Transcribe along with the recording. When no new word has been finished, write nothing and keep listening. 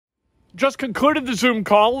Just concluded the Zoom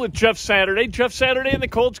call with Jeff Saturday. Jeff Saturday and the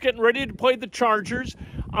Colts getting ready to play the Chargers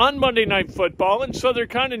on Monday Night Football, and so they're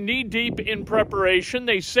kind of knee-deep in preparation.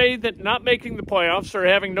 They say that not making the playoffs or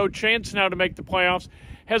having no chance now to make the playoffs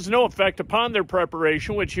has no effect upon their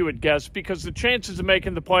preparation, which you would guess, because the chances of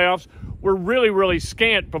making the playoffs were really, really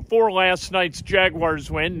scant before last night's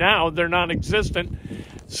Jaguars win. Now they're non-existent.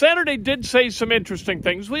 Saturday did say some interesting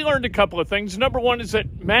things. We learned a couple of things. Number one is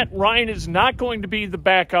that Matt Ryan is not going to be the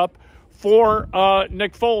backup for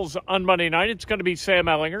Nick Foles on Monday night. It's going to be Sam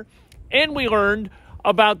Ehlinger. And we learned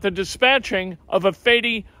about the dispatching of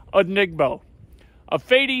Ifeadi Odenigbo.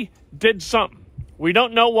 Ifeadi did something. We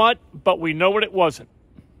don't know what, but we know what it wasn't.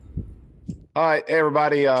 All right,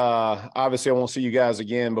 everybody. Obviously, I won't see you guys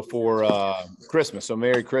again before Christmas. So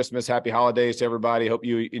Merry Christmas. Happy holidays to everybody. Hope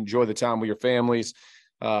you enjoy the time with your families.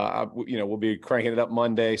 We'll be cranking it up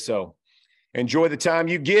Monday. So enjoy the time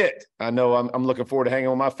you get. I know I'm looking forward to hanging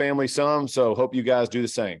with my family some, so hope you guys do the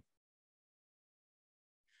same.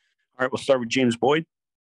 All right, we'll start with James Boyd.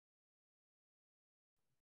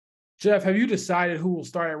 Jeff, have you decided who will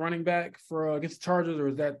start at running back for against the Chargers, or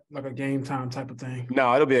is that like a game time type of thing?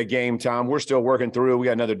 No, it'll be a game time. We're still working through. We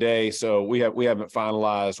got another day, so we haven't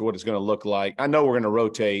finalized what it's going to look like. I know we're going to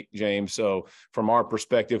rotate, James. So from our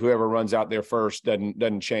perspective, whoever runs out there first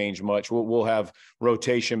doesn't change much. We'll have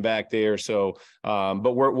rotation back there. So,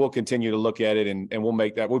 but we'll continue to look at it and we'll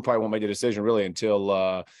make that. We probably won't make the decision really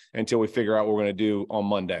until we figure out what we're going to do on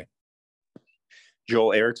Monday.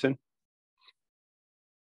 Joel Erickson.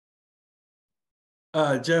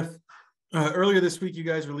 Jeff, earlier this week, you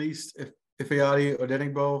guys released Ifeadi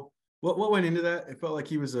Odenigbo. What went into that? It felt like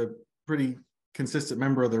he was a pretty consistent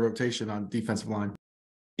member of the rotation on defensive line.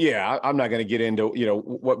 Yeah, I'm not going to get into,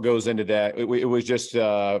 what goes into that. It was just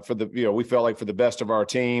for the, we felt like for the best of our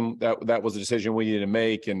team, that was a decision we needed to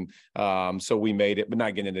make. And so we made it, but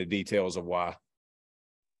not getting into the details of why.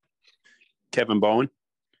 Kevin Bowen.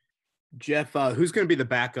 Jeff, who's going to be the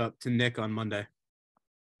backup to Nick on Monday?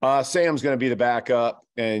 Sam's going to be the backup,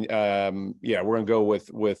 and we're going to go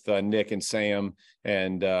with Nick and Sam,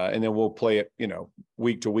 and then we'll play it,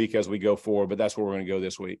 week to week as we go forward. But that's where we're going to go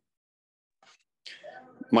this week.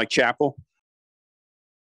 Mike Chappell.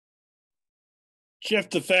 Jeff,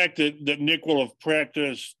 the fact that Nick will have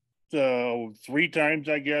practiced 3 times,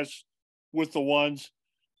 I guess, with the ones,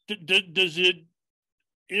 does it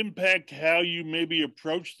impact how you maybe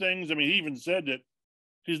approach things? I mean, he even said that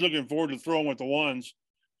he's looking forward to throwing with the ones.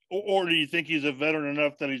 Or do you think he's a veteran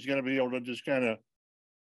enough that he's going to be able to just kind of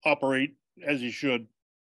operate as he should?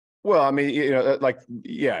 Well, I mean,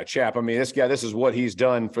 Chap. I mean, this guy, this is what he's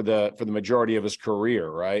done for the majority of his career,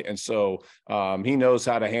 right? And so he knows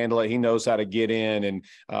how to handle it. He knows how to get in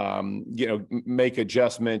and make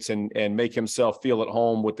adjustments and make himself feel at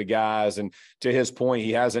home with the guys. And to his point,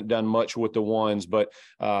 he hasn't done much with the ones, but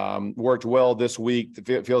worked well this week.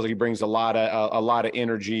 It feels like he brings a lot of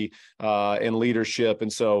energy and leadership.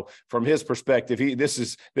 And so, from his perspective, this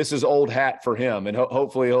is old hat for him, and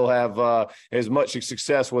hopefully he'll have as much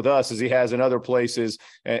success with us as he has in other places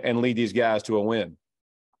and lead these guys to a win.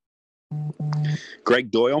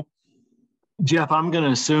 Greg Doyle. Jeff, I'm going to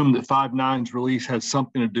assume that 5-9's release has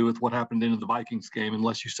something to do with what happened in the Vikings game,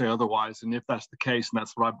 unless you say otherwise. And if that's the case, and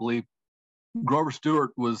that's what I believe, Grover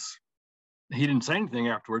Stewart he didn't say anything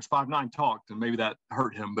afterwards. 5-9 talked, and maybe that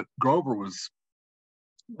hurt him. But Grover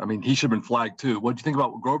he should have been flagged too. What do you think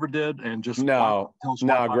about what Grover did? And just no,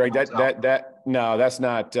 Greg, that's not that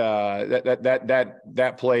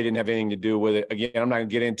play didn't have anything to do with it. Again, I'm not going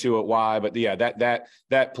to get into it why, but yeah,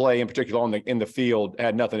 that play in particular in the field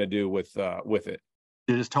had nothing to do with it.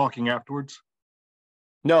 Did his talking afterwards?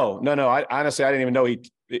 No. I honestly, I didn't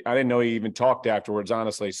know he even talked afterwards.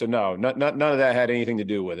 Honestly, so no, none of that had anything to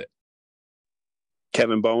do with it.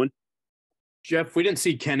 Kevin Bowen. Jeff, we didn't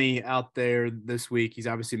see Kenny out there this week. He's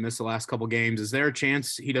obviously missed the last couple games. Is there a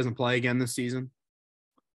chance he doesn't play again this season?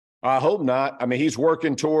 I hope not. I mean, he's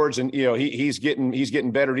working towards, and he's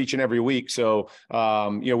getting better each and every week. So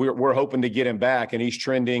we're hoping to get him back, and he's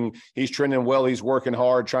trending well. He's working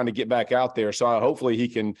hard, trying to get back out there. So hopefully he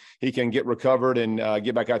can get recovered and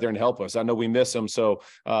get back out there and help us. I know we miss him. So,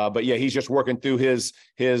 but yeah, he's just working through his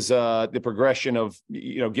the progression of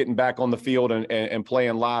getting back on the field and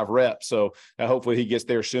playing live reps. So hopefully he gets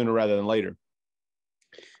there sooner rather than later.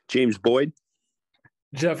 James Boyd.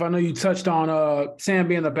 Jeff, I know you touched on Sam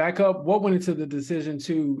being the backup. What went into the decision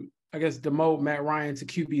to, I guess, demote Matt Ryan to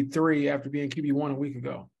QB3 after being QB1 a week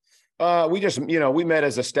ago? We just, we met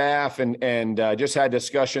as a staff and just had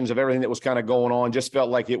discussions of everything that was kind of going on. Just felt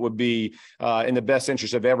like it would be in the best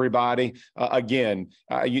interest of everybody. Again,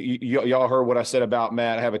 y'all heard what I said about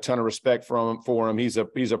Matt. I have a ton of respect for him. He's a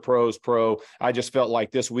pro's pro. I just felt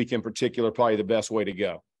like this week in particular, probably the best way to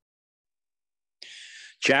go.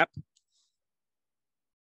 Chap?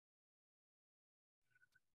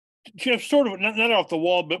 Jeff, sort of not off the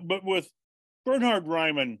wall, but with Bernhard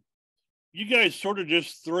Raimann, you guys sort of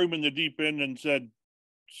just threw him in the deep end and said,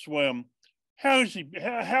 swim. How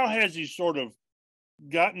has he sort of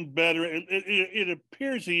gotten better? It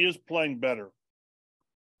appears he is playing better.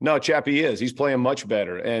 No, Chap, he is. He's playing much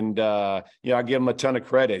better, and I give him a ton of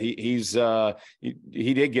credit.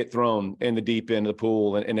 He did get thrown in the deep end of the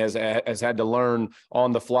pool and has had to learn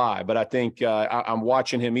on the fly. But I think I'm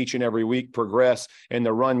watching him each and every week progress in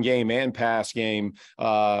the run game and pass game,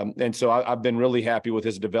 and so I've been really happy with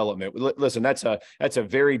his development. Listen, that's a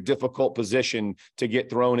very difficult position to get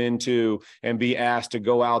thrown into and be asked to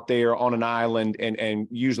go out there on an island and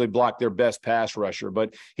usually block their best pass rusher.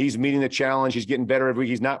 But he's meeting the challenge. He's getting better every week.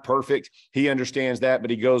 He's not perfect. He understands that, but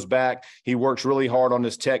he goes back. He works really hard on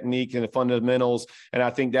his technique and the fundamentals, and I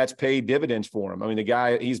think that's paid dividends for him. I mean, the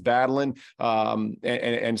guy, he's battling,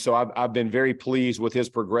 and so I've been very pleased with his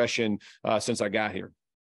progression since I got here.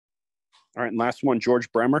 All right, and last one, George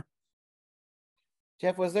Bremer.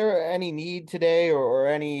 Jeff, was there any need today or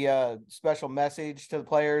any special message to the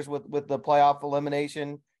players with the playoff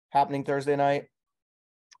elimination happening Thursday night?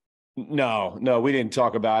 No, we didn't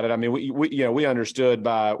talk about it. I mean, we understood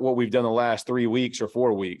by what we've done the last 3 weeks or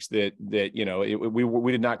 4 weeks that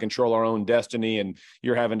we did not control our own destiny, and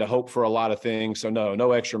you're having to hope for a lot of things. So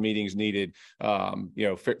no extra meetings needed.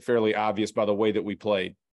 Fairly obvious by the way that we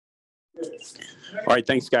played. All right,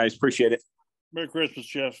 thanks, guys. Appreciate it. Merry Christmas,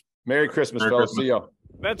 Jeff. Merry Christmas, fellas. See y'all.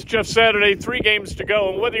 That's Jeff Saturday, 3 games to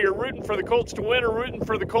go. And whether you're rooting for the Colts to win or rooting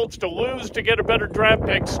for the Colts to lose to get a better draft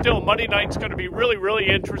pick, still Monday night's going to be really, really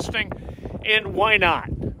interesting. And why not?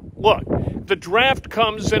 Look, the draft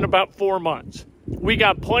comes in about 4 months. We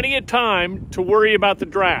got plenty of time to worry about the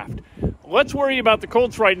draft. Let's worry about the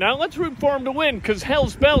Colts right now. Let's root for them to win, because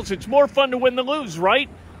hell's bells, it's more fun to win than lose, right?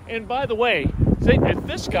 And by the way, if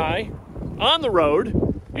this guy on the road,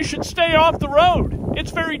 you should stay off the road.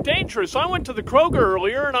 It's very dangerous. I went to the Kroger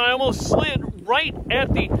earlier, and I almost slid right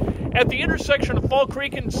at the intersection of Fall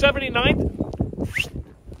Creek and 79th.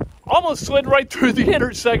 Almost slid right through the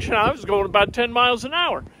intersection. I was going about 10 miles an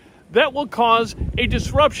hour. That will cause a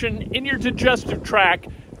disruption in your digestive tract.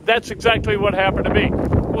 That's exactly what happened to me.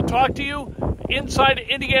 We'll talk to you inside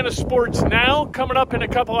Indiana Sports Now, coming up in a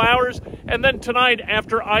couple hours. And then tonight,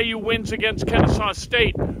 after IU wins against Kennesaw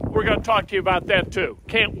State, we're going to talk to you about that too.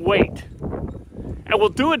 Can't wait. And we'll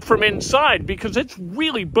do it from inside because it's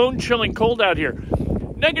really bone-chilling cold out here.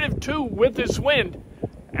 -2 with this wind.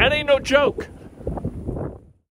 That ain't no joke.